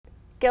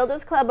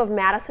Gilda's Club of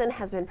Madison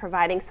has been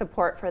providing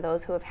support for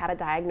those who have had a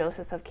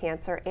diagnosis of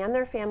cancer and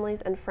their families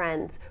and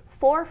friends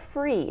for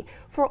free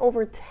for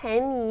over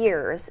 10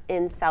 years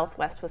in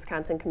Southwest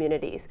Wisconsin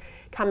communities.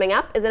 Coming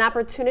up is an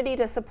opportunity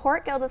to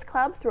support Gilda's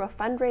Club through a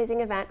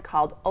fundraising event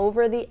called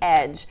Over the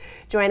Edge.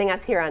 Joining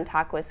us here on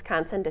Talk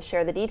Wisconsin to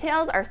share the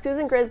details are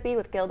Susan Grisby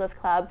with Gilda's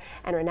Club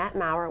and Renette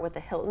Maurer with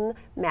the Hilton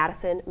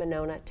Madison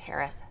Monona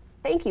Terrace.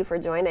 Thank you for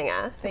joining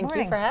us. Thank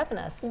you for having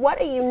us. What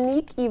a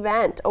unique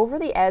event. Over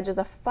the Edge is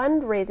a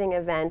fundraising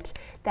event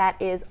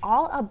that is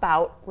all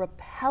about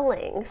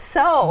rappelling.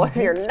 So if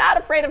you're not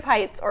afraid of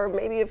heights, or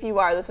maybe if you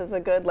are, this is a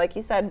good, like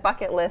you said,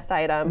 bucket list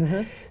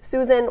item.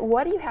 Susan,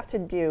 what do you have to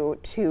do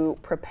to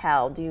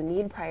rappel? Do you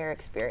need prior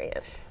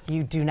experience?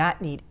 You do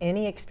not need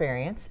any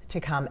experience to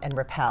come and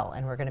rappel,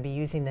 and we're going to be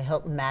using the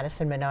Hilton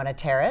Madison Monona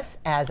Terrace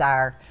as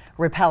our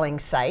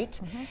rappelling site,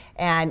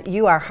 and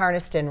you are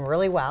harnessed in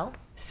really well.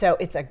 So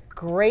it's a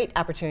great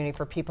opportunity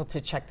for people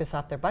to check this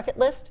off their bucket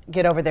list,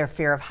 get over their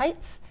fear of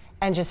heights,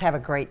 and just have a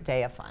great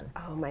day of fun.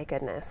 Oh my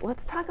goodness.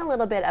 Let's talk a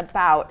little bit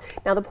about,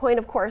 now the point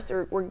of course,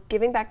 we're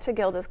giving back to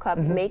Gilda's Club,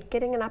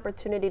 getting an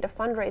opportunity to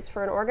fundraise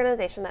for an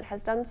organization that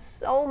has done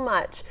so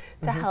much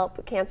to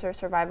help cancer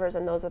survivors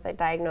and those with a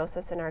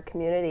diagnosis in our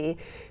community.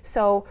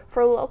 So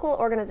for local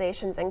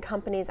organizations and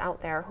companies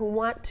out there who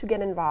want to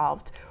get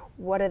involved,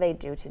 what do they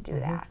do to do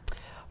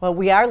that? Well,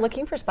 we are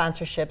looking for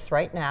sponsorships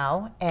right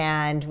now,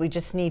 and we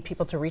just need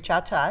people to reach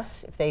out to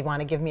us if they want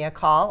to give me a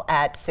call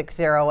at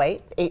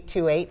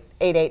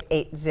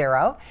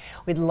 608-828-8880.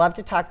 We'd love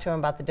to talk to them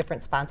about the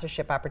different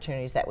sponsorship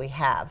opportunities that we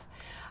have.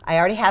 I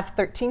already have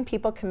 13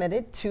 people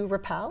committed to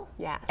rappel.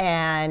 Yes.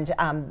 And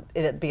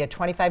it'll be a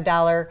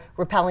 $25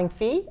 rappelling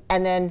fee,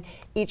 and then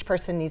each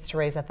person needs to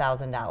raise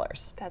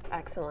 $1,000. That's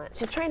excellent.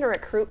 She's trying to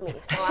recruit me,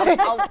 so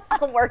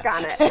I'll work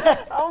on it.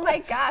 Oh my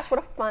gosh, what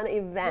a fun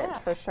event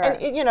for sure.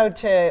 And you know,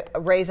 to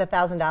raise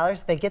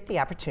 $1,000, they get the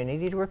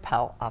opportunity to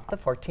rappel off the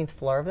 14th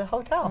floor of the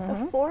hotel. The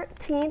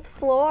 14th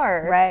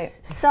floor. Right.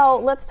 So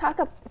let's talk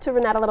to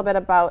Renette a little bit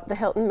about the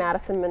Hilton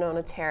Madison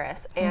Monona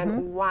Terrace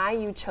and why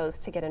you chose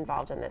to get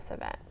involved in this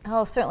event.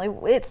 Oh, certainly.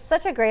 It's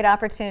such a great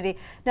opportunity.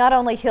 Not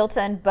only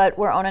Hilton, but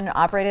we're owned and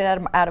operated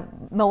out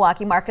of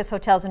Milwaukee Marcus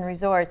Hotels and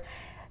Resorts.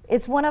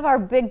 It's one of our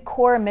big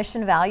core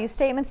mission value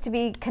statements to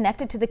be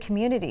connected to the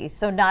community.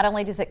 So not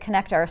only does it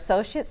connect our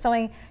associates,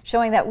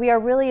 showing that we are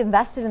really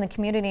invested in the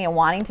community and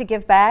wanting to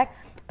give back,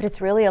 but it's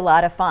really a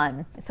lot of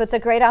fun. So it's a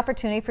great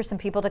opportunity for some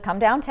people to come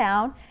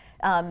downtown,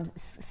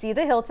 see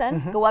the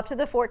Hilton, go up to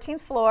the 14th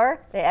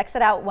floor, they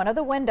exit out one of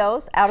the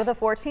windows out of the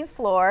 14th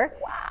floor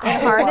in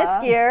harness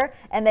gear,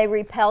 and they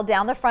rappel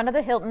down the front of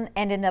the Hilton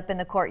and end up in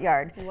the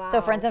courtyard.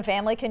 So friends and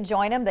family can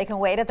join them, they can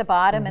wait at the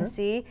bottom and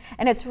see,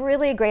 and it's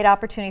really a great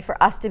opportunity for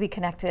us to be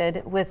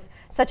connected with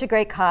such a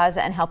great cause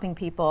and helping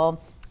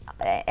people.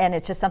 And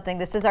it's just something,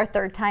 this is our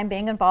third time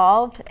being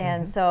involved,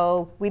 and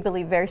so we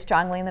believe very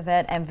strongly in the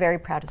event and very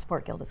proud to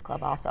support Gilda's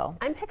Club also.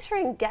 I'm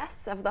picturing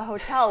guests of the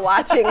hotel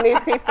watching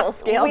these people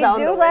scale down the windows.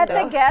 We do let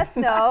the guests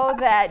know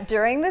that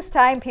during this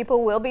time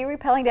people will be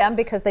rappelling down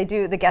because they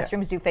do, the guest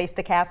rooms do face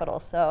the Capitol,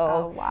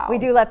 so we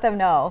do let them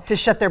know. To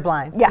shut their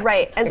blinds. Yeah.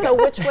 Right, and so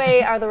which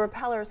way are the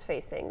rappellers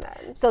facing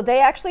then? So they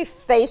actually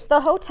face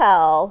the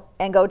hotel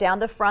and go down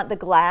the front, the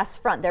glass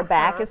front. Their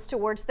back is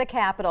towards the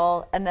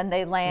Capitol, and then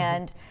they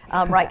land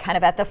right kind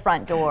of at the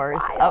front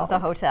doors of the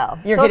hotel.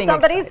 So if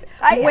somebody's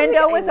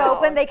window is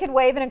open, they can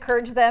wave and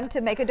encourage them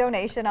to make a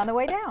donation on the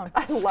way down.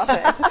 I love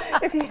it.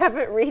 If you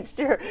haven't reached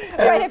your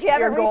if you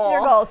haven't reached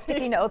your goal,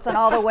 sticky notes on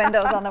all the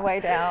windows on the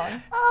way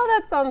down. Oh,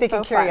 that sounds They so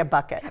can carry fun. a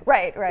bucket.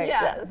 Right.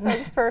 Yes,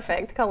 that's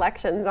perfect.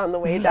 Collections on the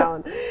way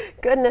down.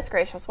 Goodness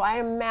gracious. Well, I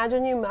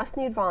imagine you must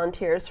need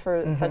volunteers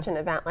for such an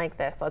event like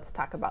this. Let's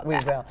talk about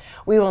that.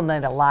 We will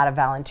need a lot of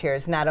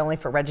volunteers, not only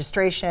for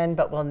registration,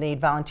 but we'll need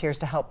volunteers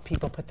to help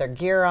people put their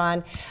gear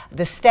on.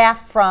 The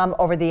staff from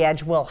Over the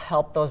Edge will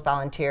help those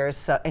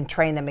volunteers and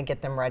train them and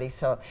get them ready.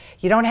 So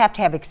you don't have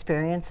to have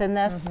experience in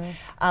this.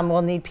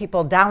 We'll need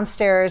people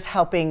downstairs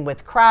helping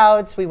with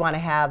crowds. We want to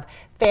have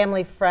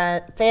family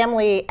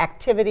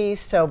activities,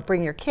 so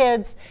bring your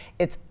kids.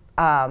 It's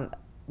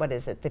what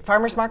is it? The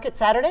Farmers Market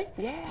Saturday?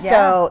 Yeah.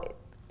 So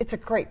it's a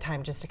great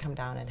time just to come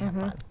down and have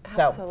fun.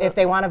 So if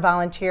they want to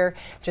volunteer,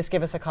 just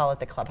give us a call at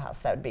the clubhouse.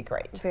 That would be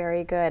great.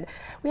 Very good.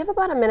 We have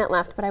about a minute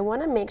left, but I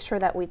want to make sure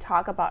that we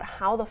talk about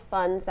how the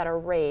funds that are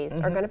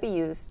raised are going to be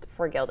used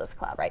for Gilda's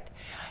Club. Right.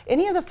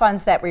 Any of the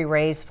funds that we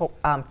raise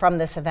from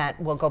this event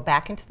will go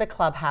back into the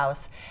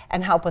clubhouse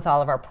and help with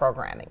all of our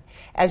programming.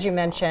 As you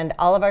mentioned,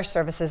 all of our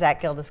services at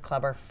Gilda's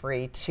Club are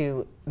free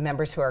to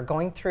members who are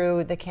going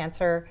through their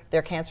cancer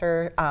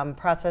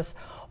process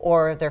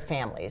or their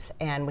families.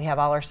 And we have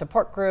all our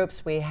support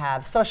groups, we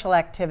have social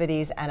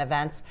activities and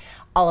events.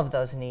 All of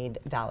those need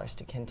dollars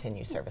to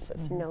continue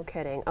services. No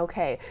kidding.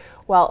 Okay.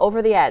 Well,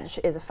 Over the Edge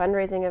is a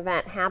fundraising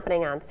event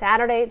happening on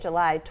Saturday,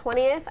 July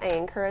 20th. I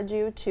encourage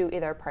you to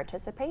either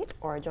participate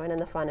or join in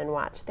the fun and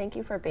watch. Thank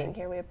you for being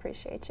here. We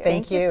appreciate you.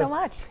 Thank you so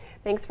much.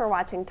 Thanks for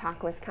watching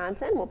Talk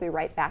Wisconsin. We'll be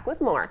right back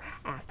with more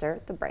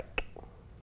after the break.